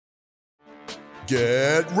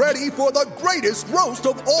Get ready for the greatest roast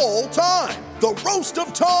of all time, the Roast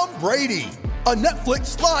of Tom Brady, a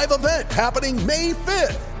Netflix live event happening May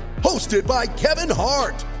 5th. Hosted by Kevin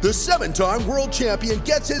Hart, the 7-time world champion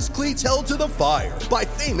gets his cleats held to the fire by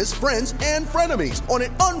famous friends and frenemies on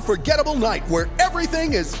an unforgettable night where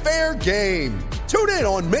everything is fair game. Tune in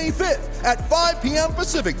on May 5th at 5 p.m.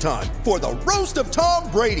 Pacific time for the Roast of Tom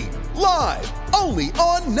Brady, live only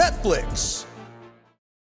on Netflix.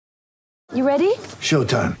 You ready?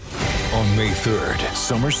 Showtime. On May 3rd,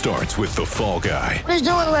 summer starts with The Fall Guy. Let's do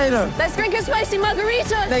it later. Let's drink a spicy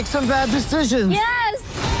margarita. Make some bad decisions. Yes!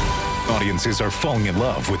 Audiences are falling in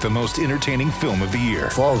love with the most entertaining film of the year.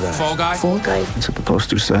 Fall Guy. Fall Guy? Fall guy. That's what the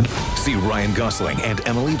poster said. See Ryan Gosling and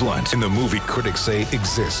Emily Blunt in the movie critics say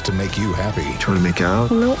exists to make you happy. Trying to make it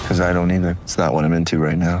out? Nope. Because I don't either. It's not what I'm into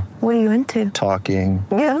right now. What are you into? Talking.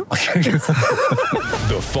 Yeah.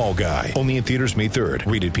 The Fall Guy. Only in theaters May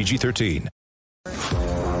 3rd. Rated PG-13.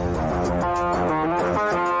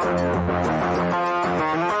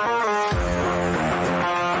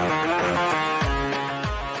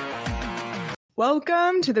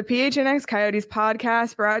 Welcome to the PHNX Coyotes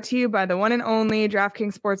podcast, brought to you by the one and only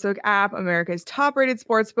DraftKings Sportsbook app, America's top-rated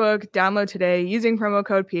sportsbook. Download today using promo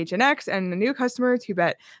code PHNX, and the new customers who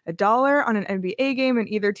bet $1 on an NBA game and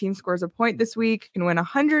either team scores a point this week can win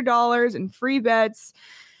 $100 in free bets.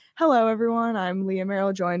 Hello, everyone. I'm Leah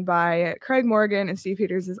Merrill, joined by Craig Morgan and Steve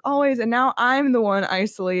Peters as always, and now I'm the one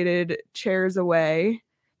isolated chairs away.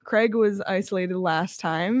 Craig was isolated last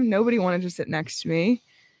time. Nobody wanted to sit next to me.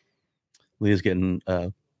 Leah's getting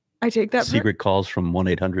I take that secret calls from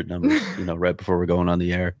 1-800 numbers, right before we're going on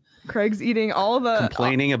the air. Craig's eating all the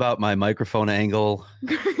complaining about my microphone angle.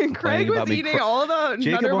 Craig was eating all the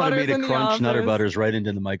Jacob Nutter wanted me Butters to crunch Nutter Butters right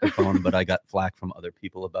into the microphone, but I got flack from other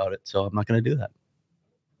people about it, so I'm not going to do that.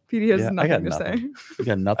 PD has nothing to say. You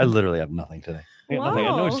got nothing. I literally have nothing today. Wow. I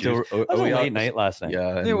know it's So, it was a late night last night.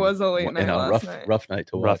 Yeah, It was a late night last night. Rough night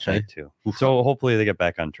to watch. Rough night too. So hopefully they get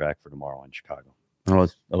back on track for tomorrow in Chicago.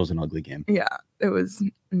 That was an ugly game. Yeah, it was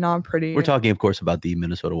not pretty. We're talking, of course, about the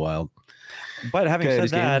Minnesota Wild. But having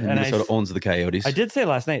Coyotes said that, game, and Minnesota owns the Coyotes. I did say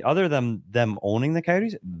last night, other than them owning the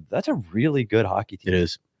Coyotes, that's a really good hockey team. It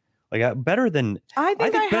is. Like better than I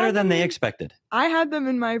think better than they expected. I had them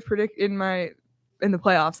in my in the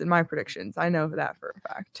playoffs in my predictions. I know that for a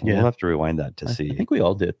fact. Yeah. We'll have to rewind that to see. I think we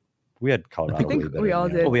all did. We had Colorado. I think we all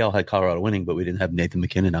did. Well, we all had Colorado winning, but we didn't have Nathan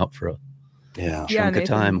McKinnon out for a chunk of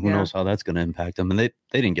time. Who knows how that's going to impact them? And they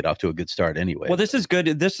didn't get off to a good start anyway. Well, this is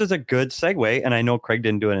good. This is a good segue, and I know Craig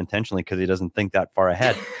didn't do it intentionally because he doesn't think that far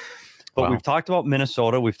ahead. But We've talked about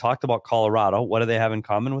Minnesota. We've talked about Colorado. What do they have in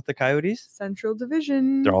common with the Coyotes? Central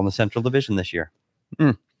Division. They're all in the Central Division this year.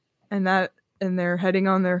 And they're heading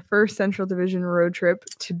on their first Central Division road trip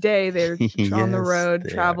today. They're on the road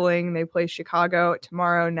traveling. They play Chicago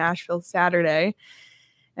tomorrow, Nashville Saturday.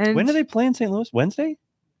 And when do they play in St. Louis? Wednesday?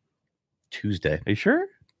 Tuesday. Are you sure?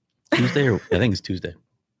 Tuesday, or I think it's Tuesday.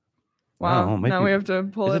 Wow. Now we have to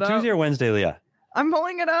pull it up. Is it Tuesday or Wednesday, Leah? I'm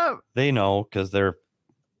pulling it up. They know because they're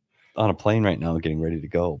on a plane right now getting ready to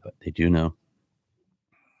go, but They do know.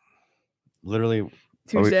 literally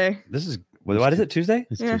Tuesday. What is it, Tuesday?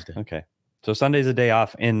 It's Yeah. Tuesday. Okay. So Sunday's a day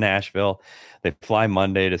off in Nashville. They fly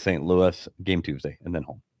Monday to St. Louis, game Tuesday, and then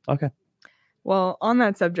home. Okay. Well, on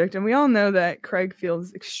that subject, and we all know that Craig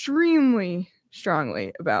feels extremely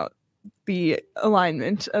strongly about the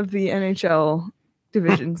alignment of the NHL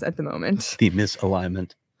divisions at the moment. The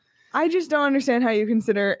misalignment. I just don't understand how you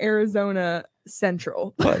consider Arizona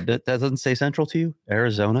Central. What? That doesn't say Central to you?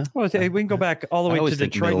 Arizona? Well, we can go back all the I way always to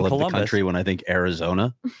think Detroit middle and of the Columbus. country when I think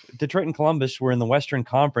Arizona. Detroit and Columbus were in the Western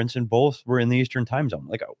Conference, and both were in the Eastern time zone.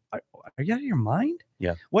 Like, are you out of your mind?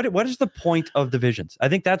 Yeah. What is the point of divisions? I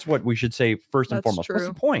think that's what we should say first and That's foremost. What's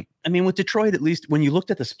true. the point? I mean, with Detroit, at least when you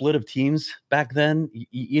looked at the split of teams back then,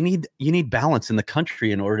 you need balance in the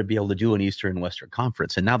country in order to be able to do an Eastern and Western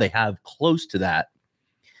Conference. And now they have close to that.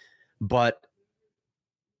 But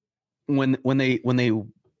when they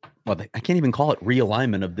I can't even call it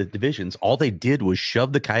realignment of the divisions. All they did was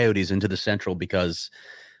shove the Coyotes into the Central because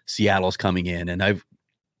Seattle's coming in. And I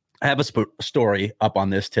have a story up on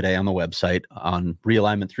this today on the website on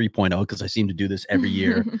realignment 3.0, because I seem to do this every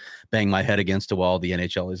year, bang my head against a wall. The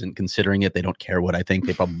NHL isn't considering it. They don't care what I think.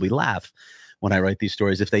 They probably laugh when I write these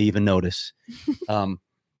stories, if they even notice.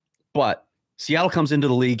 But Seattle comes into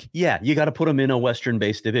the league. Yeah, you got to put them in a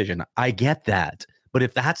Western-based division. I get that. But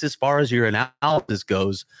if that's as far as your analysis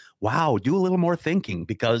goes, wow, do a little more thinking,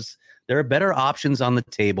 because there are better options on the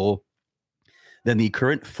table than the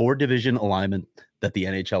current 4-division alignment that the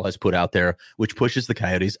NHL has put out there, which pushes the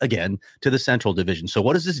Coyotes, again, to the Central Division. So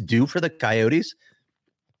what does this do for the Coyotes?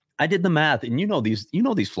 I did the math, and you know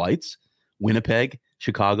these flights: Winnipeg,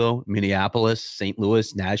 Chicago, Minneapolis, St.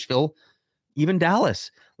 Louis, Nashville, even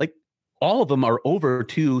Dallas. Like all of them are over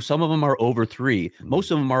 2. Some of them are over 3.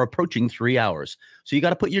 Most of them are approaching 3 hours. So you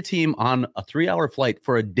got to put your team on a 3-hour flight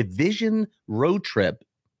for a division road trip.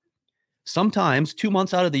 Sometimes 2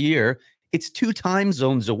 months out of the year, it's 2 time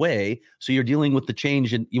zones away. So you're dealing with the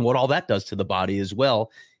change and what all that does to the body as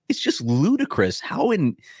well. It's just ludicrous. How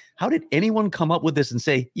did anyone come up with this and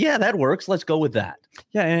say, yeah, that works, let's go with that?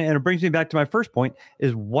 Yeah, and it brings me back to my first point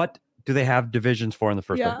is what do they have divisions for in the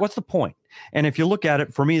first place? What's the point? And if you look at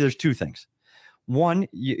it, for me, there's 2 things. One,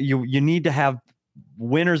 you need to have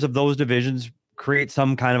winners of those divisions create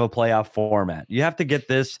some kind of a playoff format. You have to get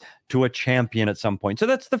this to a champion at some point. So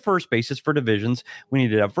that's the first basis for divisions. We need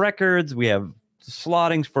to have records. We have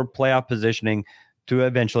slottings for playoff positioning to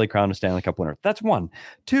eventually crown a Stanley Cup winner. That's 1.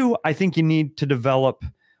 2, I think you need to develop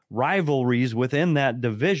rivalries within that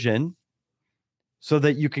division so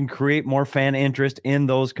that you can create more fan interest in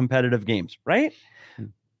those competitive games, right?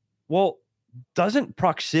 Well, doesn't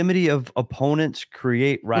proximity of opponents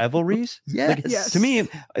create rivalries? Yes. To me,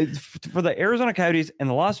 for the Arizona Coyotes and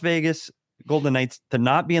the Las Vegas Golden Knights to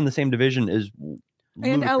not be in the same division is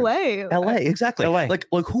in ludicrous. LA. Exactly. LA. Like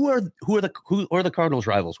who are the Cardinals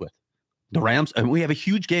rivals with? The Rams, and we have a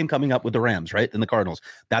huge game coming up with the Rams, right? And the Cardinals.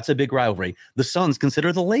 That's a big rivalry. The Suns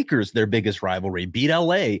consider the Lakers their biggest rivalry. Beat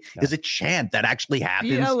LA is a chant that actually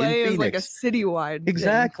happens. Beat LA in is like a Phoenix. citywide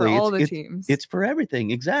Exactly. thing for all the teams. It's for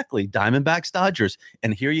everything. Exactly. Diamondbacks, Dodgers.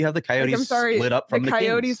 And here you have the Coyotes I'm sorry, split up from the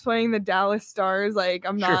Coyotes Kings. playing the Dallas Stars. Like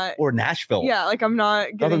I'm not. Or Nashville. Yeah, like I'm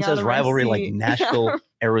not getting Nothing out says of my rivalry like seat. Nashville, Yeah.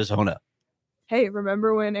 Arizona. Hey,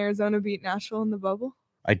 remember when Arizona beat Nashville in the bubble?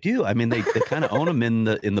 I do. I mean, they kind of own them in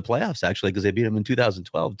the playoffs actually because they beat them in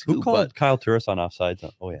 2012 too. Who called Kyle Turris on offsides?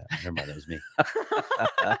 Oh yeah, never mind, that was me.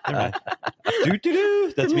 Never mind.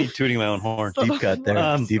 Doo-doo-doo. That's me tooting my own horn. Deep cut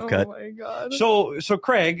there. Deep cut. Oh my god. So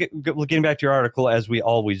Craig, getting back to your article as we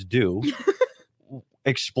always do,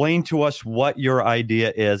 explain to us what your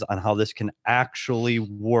idea is on how this can actually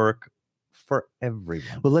work for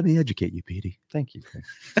everyone. Well, let me educate you, Petey. Thank you, Craig.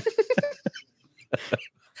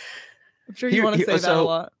 I'm sure you want to say that a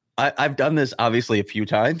lot. I've done this obviously a few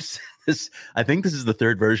times. I think this is the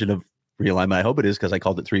 3rd version of Realignment. I hope it is because I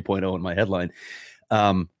called it 3.0 in my headline.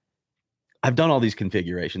 I've done all these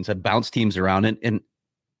configurations. I've bounced teams around and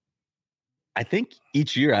I think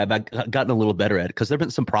each year I've gotten a little better at it because there have been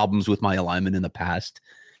some problems with my alignment in the past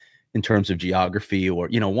in terms of geography or,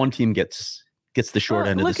 one team gets the short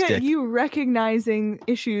end of the stick. Look at you recognizing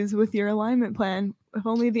issues with your alignment plan. If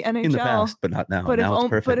only the NHL. In the past, but not now. But, now it's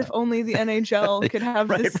perfect. But if only the NHL could have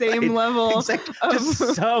the same level. Exactly. Of...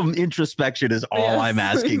 Just some introspection is all I'm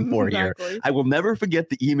asking for here. I will never forget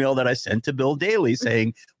the email that I sent to Bill Daly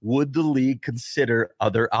saying, would the league consider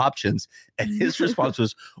other options? And his response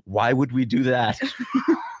was, why would we do that?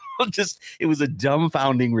 It was a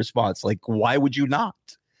dumbfounding response. Like, why would you not?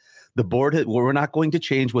 The board, we're not going to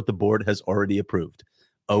change what the board has already approved.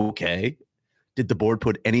 Okay. Did the board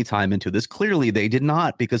put any time into this? Clearly they did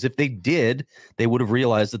not, because if they did, they would have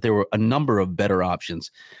realized that there were a number of better options.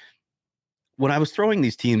 When I was throwing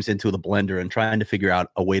these teams into the blender and trying to figure out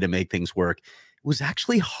a way to make things work, it was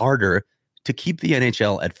actually harder to keep the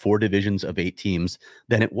NHL at 4 divisions of 8 teams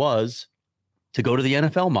than it was to go to the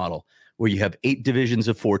NFL model, where you have 8 divisions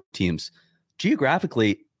of 4 teams.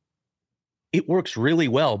 Geographically, it works really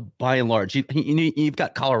well by and large. You've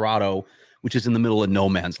got Colorado, which is in the middle of no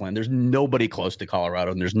man's land. There's nobody close to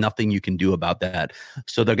Colorado, and there's nothing you can do about that.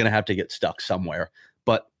 So they're going to have to get stuck somewhere.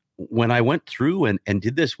 But when I went through and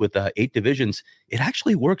did this with 8 divisions, it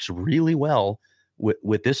actually works really well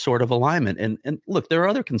with this sort of alignment. And look, there are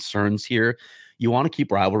other concerns here. You want to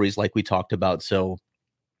keep rivalries like we talked about. So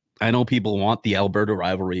I know people want the Alberta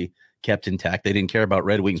rivalry kept intact. They didn't care about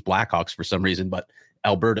Red Wings Blackhawks for some reason, but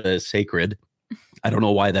Alberta is sacred. I don't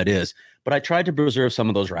know why that is, but I tried to preserve some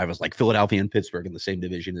of those rivals like Philadelphia and Pittsburgh in the same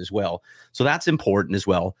division as well. So that's important as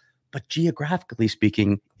well. But geographically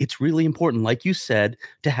speaking, it's really important, like you said,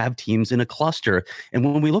 to have teams in a cluster. And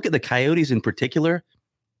when we look at the Coyotes in particular,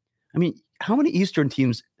 I mean, how many Eastern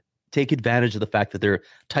teams take advantage of the fact that they're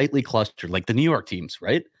tightly clustered, like the New York teams,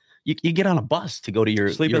 right? You get on a bus to go to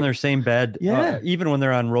your sleep in their same bed. Yeah. Even when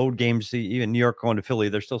they're on road games, even New York going to Philly,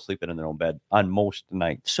 they're still sleeping in their own bed on most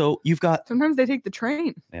nights. So you've got sometimes they take the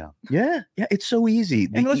train. Yeah. It's so easy.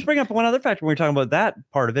 And let's bring up one other factor when we're talking about that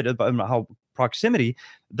part of it, about how proximity.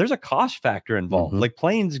 There's a cost factor involved. Like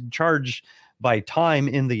planes charge by time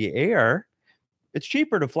in the air. It's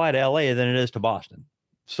cheaper to fly to LA than it is to Boston.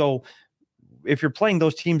 So if you're playing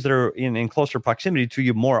those teams that are in closer proximity to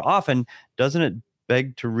you more often, doesn't it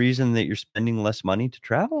beg to reason that you're spending less money to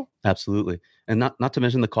travel? Absolutely. And not to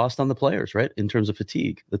mention the cost on the players, right? In terms of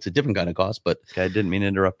fatigue. That's a different kind of cost, but Okay, I didn't mean to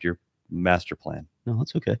interrupt your master plan. no,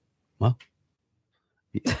 that's okay. Well,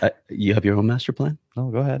 you have your own master plan? No,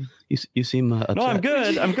 go ahead. You seem upset. No, I'm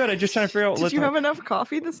good. I'm good. I'm just trying to figure out. Did you have enough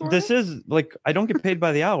coffee this morning? This is like, I don't get paid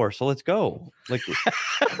by the hour, so let's go. Like,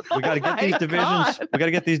 we got to get these divisions. God. We got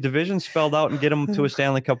to get these divisions spelled out and get them to a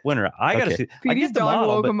Stanley Cup winner. I got to see. I Petey's get the dog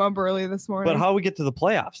model, woke but, him up early this morning. but how we get to the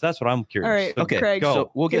playoffs? That's what I'm curious. All right, So Okay, Craig,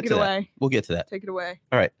 so we'll take get it to that. away. We'll get to that. Take it away.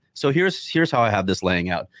 All right. So here's how I have this laying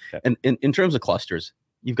out. Okay. And in terms of clusters,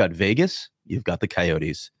 you've got Vegas, you've got the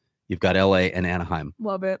Coyotes, you've got LA and Anaheim.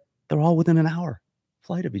 Love it. They're all within an hour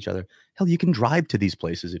flight of each other. Hell, you can drive to these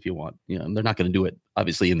places if you want. You know, they're not going to do it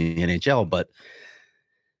obviously in the NHL, but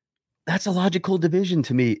that's a logical division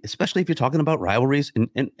to me, especially if you're talking about rivalries.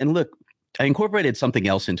 And look, I incorporated something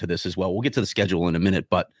else into this as well. We'll get to the schedule in a minute,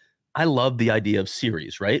 but I love the idea of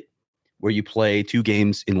series, right? Where you play 2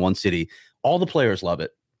 games in one city. All the players love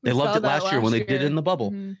it. They We loved saw it that last year when they did it in the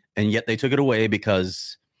bubble. Mhm. And yet they took it away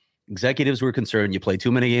because executives were concerned. You play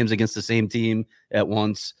too many games against the same team at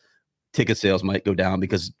once. Ticket sales might go down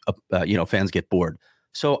because fans get bored.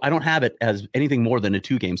 So I don't have it as anything more than a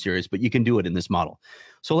 2-game series, but you can do it in this model.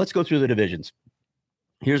 So let's go through the divisions.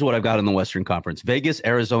 Here's what I've got in the Western Conference. Vegas,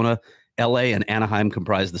 Arizona, LA, and Anaheim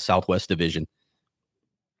comprise the Southwest Division.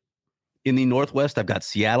 In the Northwest, I've got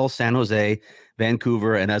Seattle, San Jose,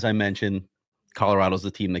 Vancouver, and as I mentioned, Colorado's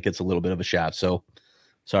the team that gets a little bit of a shaft. So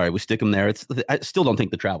sorry, we stick them there. I still don't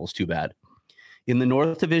think the travel's too bad. In the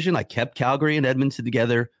North Division, I kept Calgary and Edmonton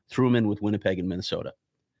together, threw them in with Winnipeg and Minnesota.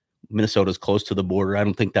 Minnesota's close to the border. I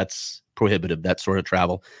don't think that's prohibitive, that sort of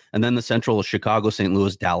travel. And then the Central is Chicago, St.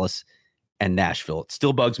 Louis, Dallas, and Nashville. It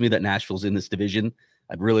still bugs me that Nashville's in this division.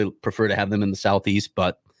 I'd really prefer to have them in the Southeast,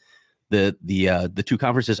 but the 2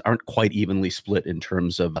 conferences aren't quite evenly split in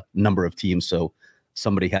terms of number of teams, so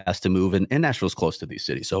somebody has to move, and Nashville's close to these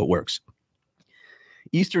cities, so it works.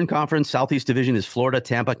 Eastern Conference, Southeast Division is Florida,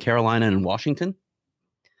 Tampa, Carolina, and Washington.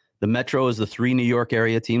 The Metro is the 3 New York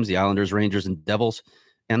area teams, the Islanders, Rangers, and Devils,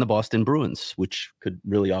 and the Boston Bruins, which could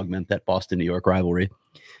really augment that Boston-New York rivalry.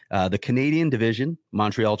 The Canadian Division,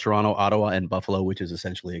 Montreal, Toronto, Ottawa, and Buffalo, which is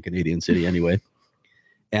essentially a Canadian city anyway.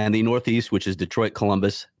 And the Northeast, which is Detroit,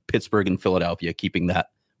 Columbus, Pittsburgh, and Philadelphia, keeping that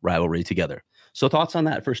rivalry together. So thoughts on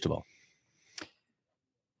that, first of all?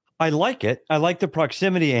 I like it. I like the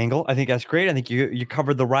proximity angle. I think that's great. I think you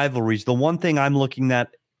covered the rivalries. The one thing I'm looking at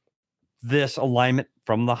this alignment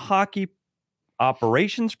from the hockey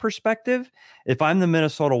operations perspective, if I'm the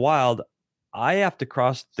Minnesota Wild, I have to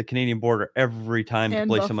cross the Canadian border every time to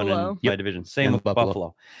play someone in my division. Same with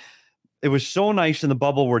Buffalo. It was so nice in the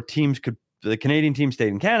bubble where the Canadian team stayed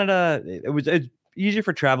in Canada. It's easy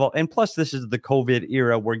for travel. And plus, this is the COVID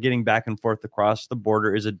era where getting back and forth across the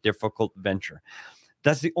border is a difficult venture.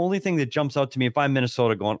 That's the only thing that jumps out to me if I'm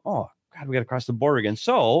Minnesota going, oh, God, we got to cross the border again.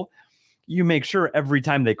 So you make sure every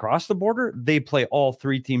time they cross the border, they play all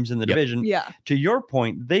 3 teams in the division. Yeah. To your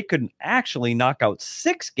point, they could actually knock out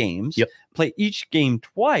 6 games, play each game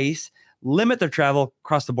twice, limit their travel,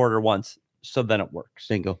 cross the border once. So then it works.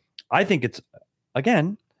 Bingo. I think it's,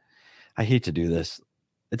 again, I hate to do this.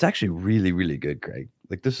 It's actually really, really good, Craig.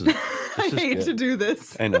 Like this is I hate good. to do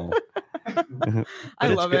this. I know. I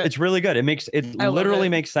love it. It's really good. It literally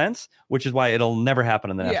makes sense, which is why it'll never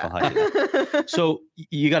happen in the National Hockey League. So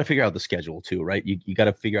you got to figure out the schedule too, right? You got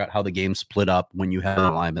to figure out how the games split up when you have an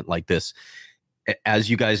alignment like this. As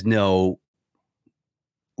you guys know,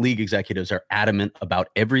 league executives are adamant about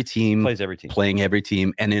every team Plays every team. playing every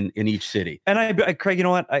team and in each city. And I Craig, you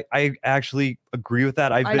know what? I actually agree with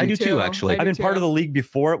that. I do too, actually. I've been part of the league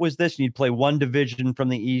before it was this, and you'd play one division from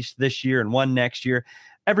the East this year and one next year.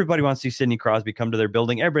 Everybody wants to see Sidney Crosby come to their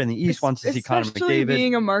building. Everybody in the East wants to see Connor Especially McDavid.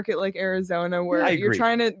 being a market like Arizona where you're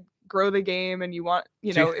trying to grow the game and you want,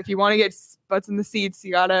 if you want to get butts in the seats,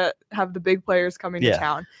 you got to have the big players coming to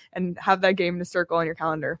town and have that game to circle on your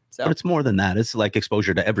calendar. So, but it's more than that. It's like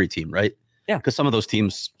exposure to every team, right? Yeah. Because some of those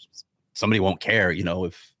teams, somebody won't care,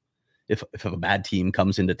 if a bad team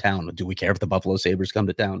comes into town. Do we care if the Buffalo Sabres come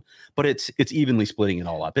to town? But it's evenly splitting it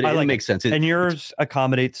all up. It makes sense. And yours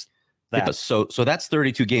accommodates that. Yeah, so that's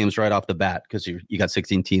 32 games right off the bat because you got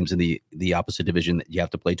 16 teams in the opposite division that you have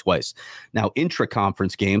to play twice. Now,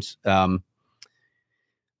 intra-conference games, I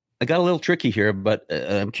got a little tricky here, but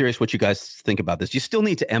I'm curious what you guys think about this. You still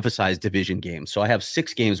need to emphasize division games. So I have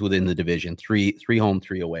 6 games within the division, three home,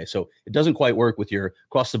 3 away. So it doesn't quite work with your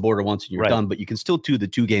cross the border once and you're done, but you can still do the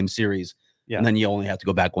 2-game series. Yeah. And then you only have to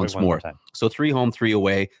go back once more. So 3 home, 3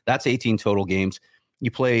 away. That's 18 total games.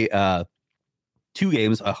 You play 2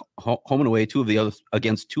 games, home and away,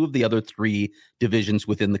 against 2 of the other 3 divisions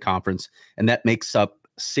within the conference, and that makes up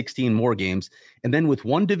 16 more games. And then with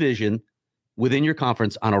one division within your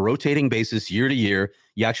conference on a rotating basis year to year,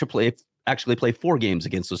 you actually play 4 games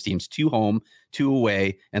against those teams, 2 home, 2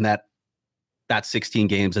 away, and that's 16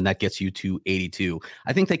 games, and that gets you to 82.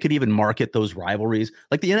 I think they could even market those rivalries.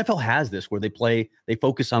 Like the NFL has this where they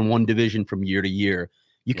focus on one division from year to year.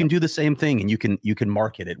 You can do the same thing, and you can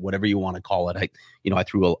market it, whatever you want to call it. I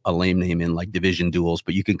threw a lame name in like division duels,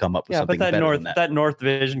 but you can come up with something better than that. That North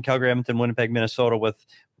Division, Calgary, Edmonton, Winnipeg, Minnesota, with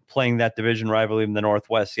playing that division rivalry in the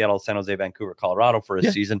Northwest, Seattle, San Jose, Vancouver, Colorado for a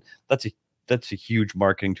season. That's a huge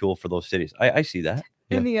marketing tool for those cities. I see that.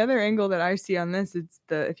 And the other angle that I see on this, it's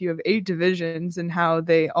if you have 8 divisions and how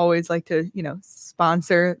they always like to,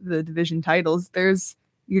 sponsor the division titles,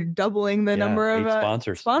 you're doubling the number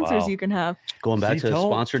of sponsors you can have. Going back to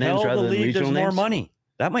sponsor names rather than regional names. More money.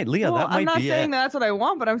 That might, Leah, that might be I'm not saying that's what I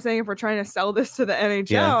want, but I'm saying if we're trying to sell this to the NHL.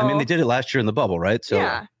 Yeah, I mean, they did it last year in the bubble, right?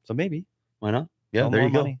 So, so maybe. Why not? Yeah, there you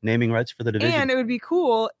go. Naming rights for the division. And it would be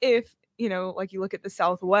cool if, like you look at the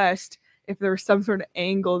Southwest, if there was some sort of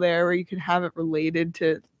angle there where you could have it related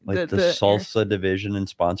to like the salsa division and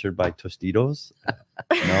sponsored by Tostitos.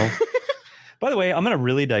 No. By the way, I'm going to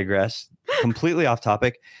really digress completely off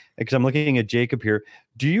topic because I'm looking at Jacob here.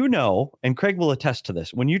 Do you know, and Craig will attest to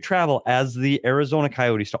this, when you travel as the Arizona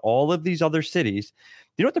Coyotes to all of these other cities,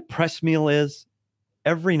 you know what the press meal is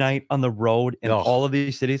every night on the road in all of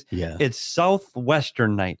these cities? Yeah. It's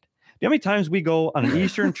Southwestern night. Do you know how many times we go on an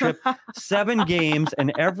Eastern trip, 7 games,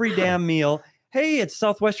 and every damn meal? Hey, it's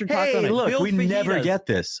Southwestern Taco Night. Look, we never get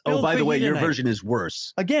this. Oh, by the way, your version is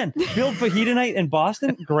worse. Again, Build Fajita Night in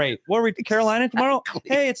Boston. Great. What are we, Carolina tomorrow?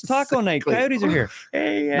 Hey, it's Taco Night. Coyotes are here.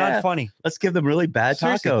 Hey, not funny. Let's give them really bad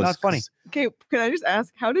Seriously, tacos. Not funny. Okay, can I just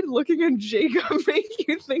ask, how did looking at Jacob make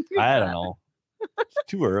you think of I that? don't know. It's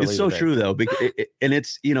too early. It's so today. true though, and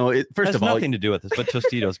it's first of all, nothing to do with this, but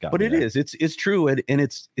Tostitos got. But me it there. is. It's true, and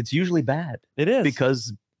it's usually bad. It is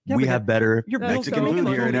because we have better Mexican food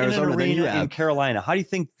here in Arizona than you have in Carolina. How do you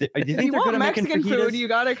think? Do you think If you they're want good at making Mexican fajitas? food, you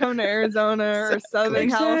got to come to Arizona or Southern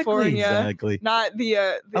California. Exactly. Not the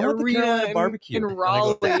I want the arena Carolina barbecue. in I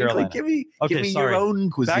Raleigh. like Carolina. Give me your own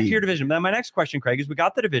cuisine. Back to your division. Then my next question, Craig, is we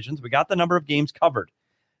got the divisions, we got the number of games covered.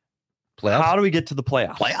 Playoffs? How do we get to the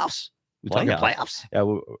playoffs? We're talking playoffs.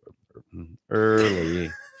 Yeah,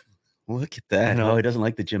 early. Look at that. No, he doesn't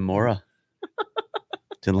like the Jim Mora.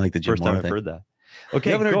 Didn't like the Jim First Mora time thing. I've heard that.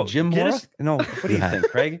 Okay, You haven't heard Jim Mora? No. What do you think,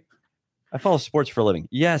 Craig? I follow sports for a living.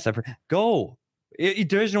 Yes, I've heard. Go.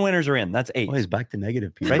 Division winners are in. That's 8. Oh, he's back to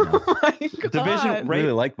negative, Peter. Right? Oh my God. Division. I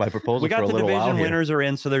really like my proposal. We got for a the little while division here. winners are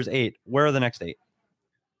in, so there's 8. Where are the next 8?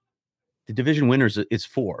 The division winners is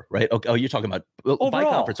 4, right? Okay. Oh, you're talking about by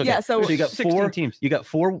Overall. conference. Okay. Yeah, so you got 16 4 teams. You got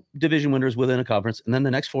 4 division winners within a conference, and then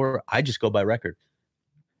the next 4, I just go by record.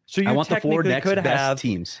 So you I want the 4 technically next could best have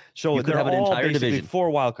teams. So you could they're have an all entire basically division. 4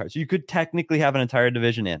 wild cards. You could technically have an entire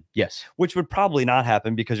division in, Yes. which would probably not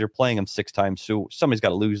happen because you're playing them 6 times. So somebody's got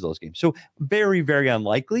to lose those games. So very, very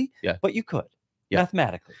unlikely. Yeah. But you could Yeah.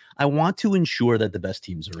 mathematically. I want to ensure that the best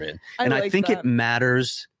teams are in. And I like think that. it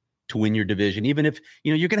matters to win your division, even if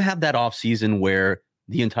you're going to have that off season where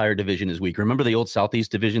the entire division is weak. Remember the old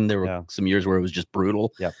Southeast division? There were some years where it was just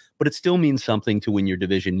brutal. Yeah. But it still means something to win your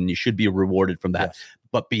division, and you should be rewarded from that. Yes.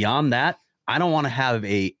 But beyond that, I don't want to have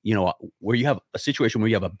where you have a situation where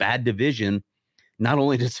you have a bad division. Not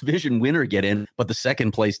only does division winner get in, but the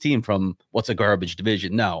second place team from what's a garbage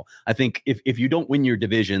division. No, I think if you don't win your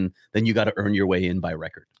division, then you got to earn your way in by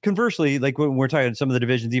record. Conversely, like when we're talking some of the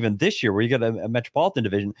divisions, even this year, where you got a metropolitan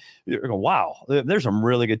division, you're going, wow, there's some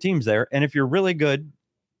really good teams there. And if you're really good,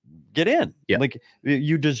 get in. Yeah. Like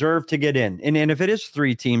you deserve to get in. And if it is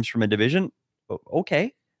 3 teams from a division,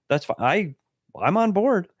 okay, that's fine. I'm on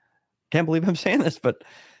board. Can't believe I'm saying this, but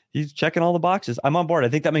he's checking all the boxes. I'm on board. I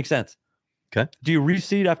think that makes sense. Okay. Do you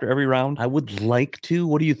reseed after every round? I would like to.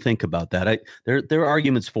 What do you think about that? There are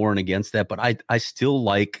arguments for and against that, but I still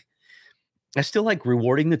like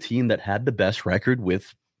rewarding the team that had the best record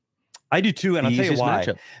with. I do too, and I'll tell you why.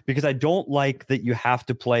 Matchup. Because I don't like that you have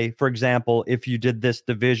to play. For example, if you did this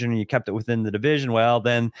division and you kept it within the division, well,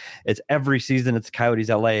 then it's every season it's Coyotes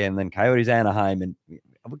LA and then Coyotes Anaheim, and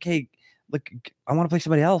okay, look, I want to play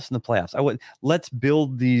somebody else in the playoffs. Let's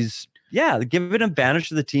build these. Yeah, give an advantage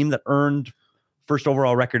to the team that earned first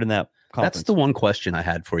overall record in that conference. That's the one question I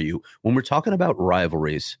had for you. When we're talking about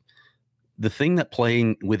rivalries, the thing that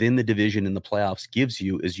playing within the division in the playoffs gives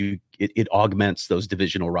you is it augments those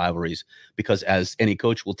divisional rivalries, because as any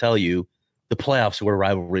coach will tell you, the playoffs are where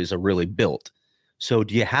rivalries are really built. So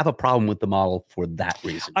do you have a problem with the model for that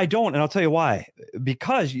reason? I don't, and I'll tell you why.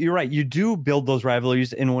 Because you're right, you do build those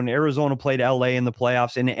rivalries, and when Arizona played LA in the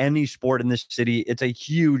playoffs in any sport in this city, it's a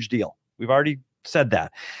huge deal. We've already said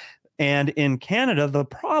that. And in Canada, the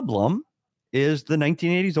problem is the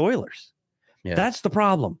 1980s Oilers. Yeah. That's the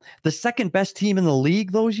problem. The second best team in the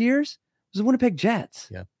league those years was the Winnipeg Jets.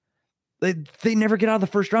 Yeah. They never get out of the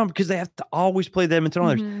first round because they have to always play the Edmonton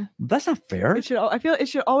Oilers. That's not fair. I feel it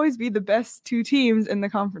should always be the best two teams in the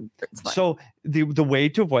conference final. So the way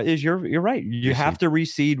to avoid is you're right. You have to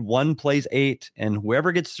reseed. One plays 8, and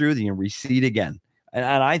whoever gets through, then you reseed again. And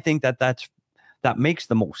I think that makes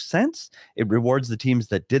the most sense. It rewards the teams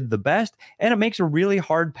that did the best, and it makes a really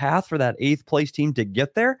hard path for that 8th place team to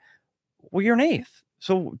get there. Well, you're an 8th.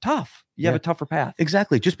 So tough. You have a tougher path.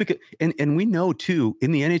 Exactly. Just because, and we know too,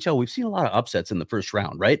 in the NHL, we've seen a lot of upsets in the first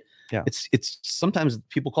round, right? Yeah. It's sometimes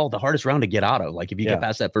people call it the hardest round to get out of. Like if you get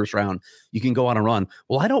past that first round, you can go on a run.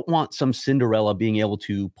 Well, I don't want some Cinderella being able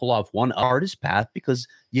to pull off one hardest path because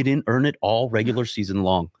you didn't earn it all regular season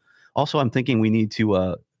long. Also, I'm thinking we need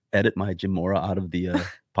to edit my Jim Mora out of the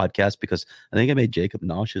podcast because I think I made Jacob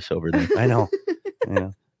nauseous over there. I know. Yeah.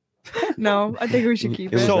 No, I think we should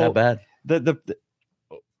keep It was it. that bad.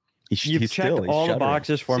 You've checked all the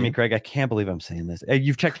boxes for me, Craig. I can't believe I'm saying this.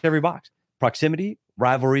 You've checked every box. Proximity,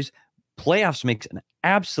 rivalries, playoffs makes an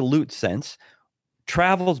absolute sense.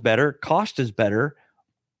 Travel's better. Cost is better.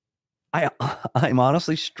 I'm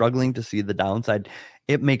honestly struggling to see the downside.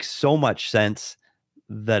 It makes so much sense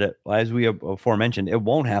that as we aforementioned, it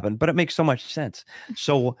won't happen, but it makes so much sense.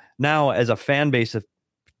 So now as a fan base of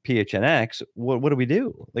PHNX, what do we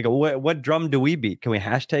do? Like, what drum do we beat? Can we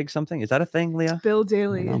hashtag something? Is that a thing, Leah? Bill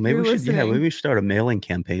Daly. Maybe we should. Yeah, maybe we should start a mailing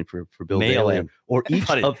campaign for Bill Daly, or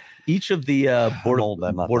each of the board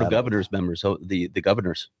of governors members. So the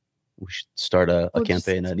governors, we should start a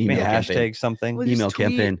campaign, an email hashtag campaign, something, email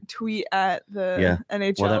campaign. Tweet at the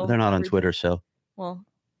NHL. Well, they're not on Twitter, so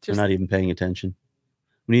they're not even paying attention.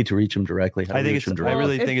 We need to reach them directly. I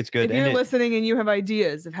really think it's good. If you're listening and you have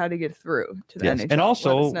ideas of how to get through to the NHL, and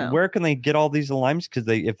also where can they get all these alignments? Because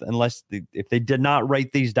if they did not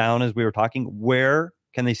write these down as we were talking, where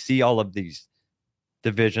can they see all of these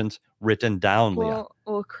divisions written down, Leah?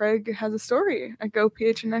 Well, Craig has a story at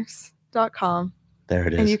gophnx.com. There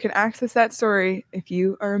it is. And you can access that story if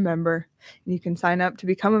you are a member. You can sign up to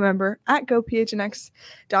become a member at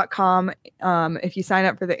gophnx.com. If you sign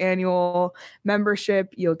up for the annual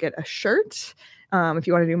membership, you'll get a shirt. If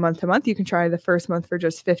you want to do month to month, you can try the first month for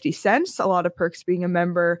just 50 cents. A lot of perks being a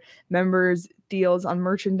member. Members deals on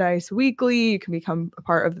merchandise weekly. You can become a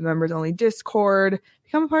part of the members only Discord.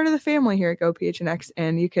 Become a part of the family here at GoPHNX,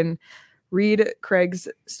 and you can read Craig's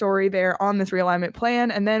story there on this realignment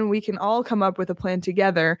plan, and then we can all come up with a plan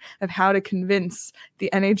together of how to convince the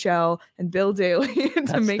NHL and Bill Daly to make this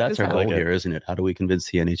happen. That's our goal here, isn't it? How do we convince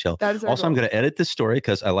the NHL? Also, I'm going to edit this story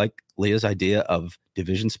because I like Leah's idea of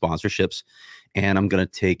division sponsorships, and I'm going to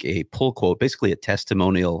take a pull quote, basically a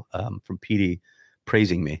testimonial from PD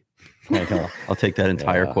praising me. I'll take that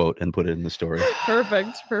entire quote and put it in the story.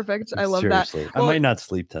 Perfect. I love Seriously. that. I might not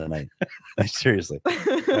sleep tonight. Seriously.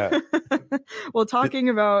 Well, talking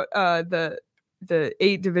about the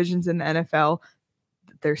 8 divisions in the NFL,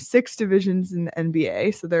 there's 6 divisions in the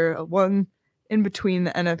NBA, so they're one in between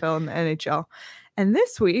the NFL and the NHL. And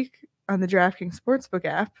this week on the DraftKings Sportsbook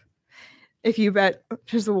app, if you bet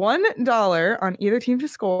just $1 on either team to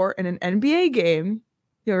score in an NBA game,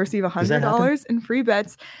 you'll receive $100 in free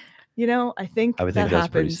bets. I think would think that's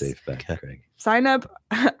pretty safe bet, Craig. Sign up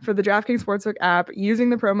for the DraftKings Sportsbook app using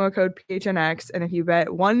the promo code PHNX, and if you bet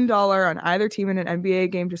 $1 on either team in an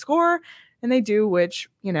NBA game to score, and they do, which,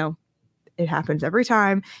 it happens every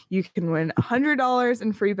time, you can win $100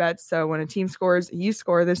 in free bets. So when a team scores, you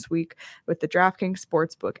score this week with the DraftKings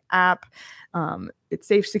Sportsbook app. It's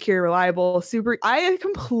safe, secure, reliable, super. I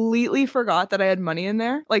completely forgot that I had money in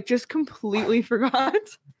there. Just completely forgot.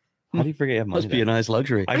 How do you forget you have money? Must be a nice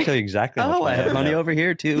luxury. I can tell you exactly. How much I have money over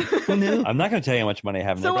here too. Who knew? I'm not going to tell you how much money I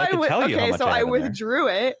have in there, but I can tell you how much I have in there. Withdrew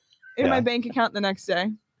it in my bank account the next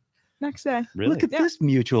day. Really? Look at this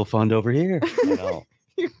mutual fund over here. I know.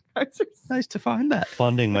 It's nice to find that.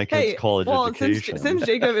 Funding my kids' college education. Since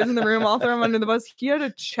Jacob is in the room, I'll throw him under the bus. He had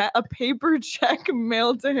a paper check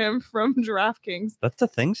mailed to him from DraftKings. That's a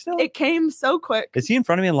thing still? It came so quick. Is he in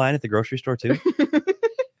front of me in line at the grocery store too?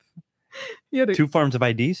 2 forms of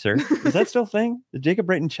ID, sir. Is that still a thing? Did Jacob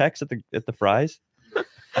write in checks at the Fry's?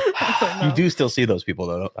 You do still see those people,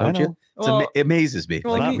 though, don't you? It amazes me.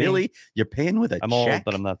 Really? You're paying with a check? I'm old,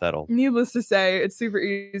 but I'm not that old. Needless to say, it's super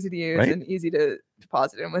easy to use and easy to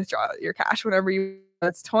deposit and withdraw your cash whenever you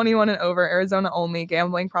That's 21 and over, Arizona only.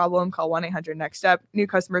 Gambling problem? Call 1-800-NEXT-STEP. New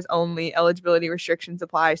customers only. Eligibility restrictions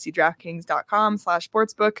apply. See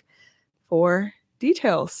DraftKings.com/sportsbook for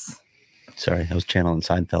details. Sorry, I was channeling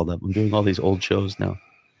Seinfeld up. I'm doing all these old shows now.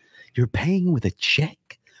 You're paying with a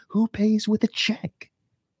check. Who pays with a check?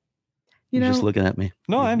 You're just looking at me.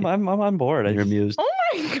 No, I'm on board. You're amused. Oh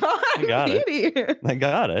my God. I got Petey. I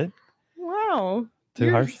got it. Wow. Too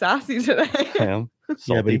You're harsh? sassy today. I am.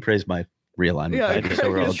 Yeah, but he praised my realignment package, so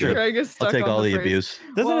we're all good. Craig is stuck I'll take on all the phrase. abuse.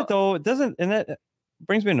 Doesn't it though? It doesn't, and that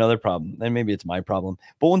brings me to another problem. And maybe it's my problem.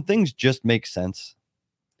 But when things just make sense,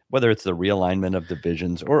 whether it's the realignment of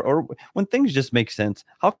divisions or when things just make sense,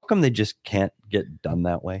 how come they just can't get done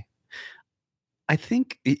that way? I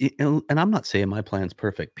think, and I'm not saying my plan's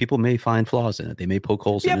perfect. People may find flaws in it. They may poke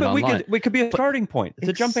holes in it but online. we could be a starting point. It's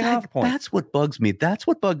a jumping off point. That's what bugs me. That's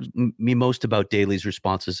what bugs me most about Daly's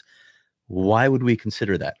responses. Why would we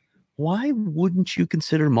consider that? Why wouldn't you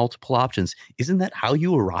consider multiple options? Isn't that how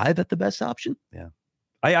you arrive at the best option? Yeah.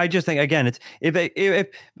 I just think, again, it's if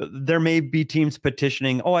there may be teams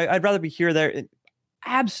petitioning, I'd rather be here, there.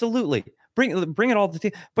 Absolutely. Bring it all to the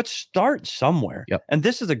team, but start somewhere. Yep. And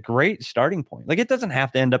this is a great starting point. Like, it doesn't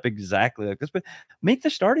have to end up exactly like this, but make the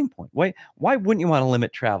starting point. Why wouldn't you want to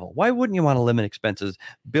limit travel? Why wouldn't you want to limit expenses,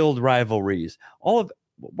 build rivalries?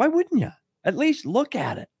 Why wouldn't you? At least look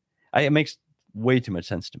at it. It makes way too much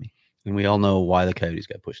sense to me. And we all know why the Coyotes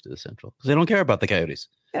got pushed to the Central, because they don't care about the Coyotes.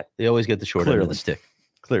 Yeah. They always get the short end of the stick.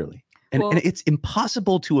 Clearly. And it's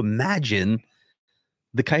impossible to imagine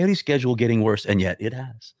the Coyotes schedule getting worse, and yet it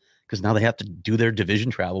has. Because now they have to do their division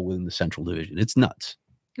travel within the Central Division. It's nuts.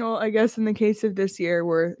 Well, I guess in the case of this year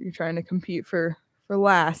where you're trying to compete for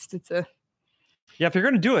last, it's a if you're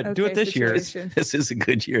going to do it, do it this year. This is a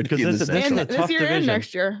good year to be in the this Central. is a tough this year division. And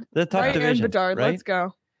next year. The tough Wright division, and Bedard, right? let's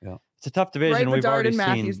go. Yeah, it's a tough division. Wright, We've Bedard, already and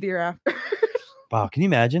Matthews seen. the year after. Wow, can you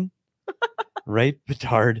imagine? Wright,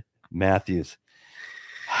 Bedard, Matthews.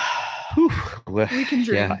 Well, We can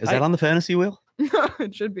dream. yeah, is that on the fantasy wheel?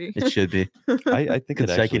 It should be. It should be. I think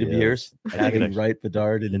Consecutive it actually years. is. I think Having it actually- Wright,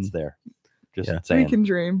 Bedard, and it's there. Just Yeah. saying. We can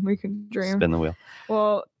dream. We can dream. Spin the wheel.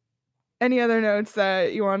 Well, any other notes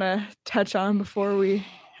that you want to touch on before we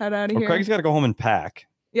head out of Well, here? Craig's got to go home and pack.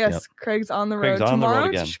 Yes, Yep. Craig's on the road. Craig's on the road Tomorrow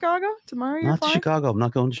again. to Chicago? Tomorrow you're not to flying? Chicago. I'm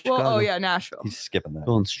not going to Chicago. Well, yeah, Nashville. He's skipping that.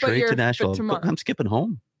 Going straight to Nashville. but tomorrow. I'm skipping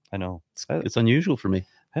home. I know. It's unusual for me,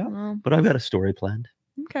 but I've got a story planned.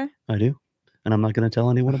 Okay. I do, and I'm not going to tell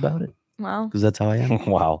anyone about it Wow. because that's how I am.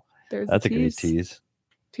 Wow. There's That's a a great tease.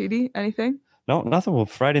 TD, anything? No, nothing. Well,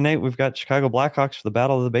 Friday night, we've got Chicago Blackhawks for the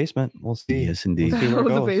Battle of the Basement. We'll see. Yes, indeed. We'll see where it the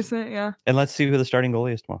goes. basement, yeah. And let's see who the starting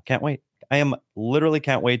goalie is tomorrow. Can't wait. I am literally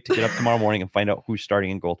can't wait to get up tomorrow morning and find out who's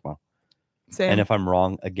starting in goal tomorrow. Same. And if I'm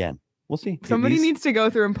wrong again, we'll see. Somebody needs to go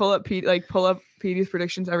through and pull up Petey's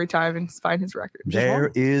predictions every time and find his record.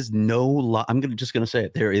 There is no. Just going to say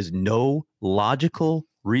it. There is no logical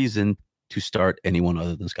reason to start anyone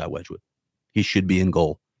other than Scott Wedgwood. He should be in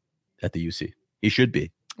goal at the UC. He should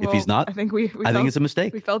be. If he's not, I think I think it's a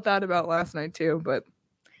mistake. We felt that about last night too, but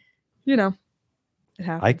it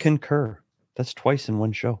happens. I concur. That's twice in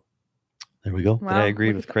one show. There we go. Wow, That I agreed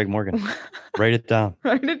look with at Craig Morgan. Write it down.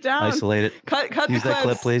 Write it down. Isolate it. Cut Use the that clip,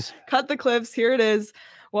 clips. please. Cut the clips. Here it is.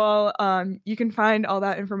 Well, you can find all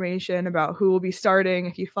that information about who will be starting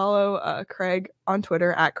if you follow Craig on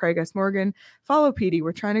Twitter at Craig S. Morgan. Follow Petey.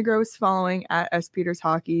 We're trying to grow his following at S. Peters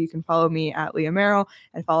Hockey. You can follow me at Leah Merrill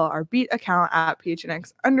and follow our beat account at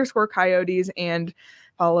PHNX_Coyotes and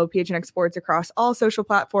follow PHNX Sports across all social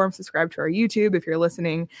platforms. Subscribe to our YouTube if you're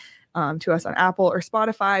listening to us on Apple or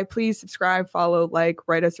Spotify. Please subscribe, follow,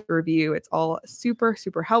 write us a review. It's all super,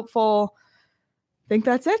 super helpful. I think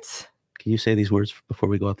that's it. Can you say these words before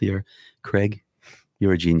we go off the air? Craig,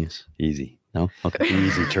 you're a genius. Easy. No? Okay.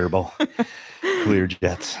 Easy turbo. Clear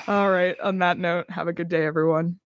jets. All right. On that note, have a good day, everyone.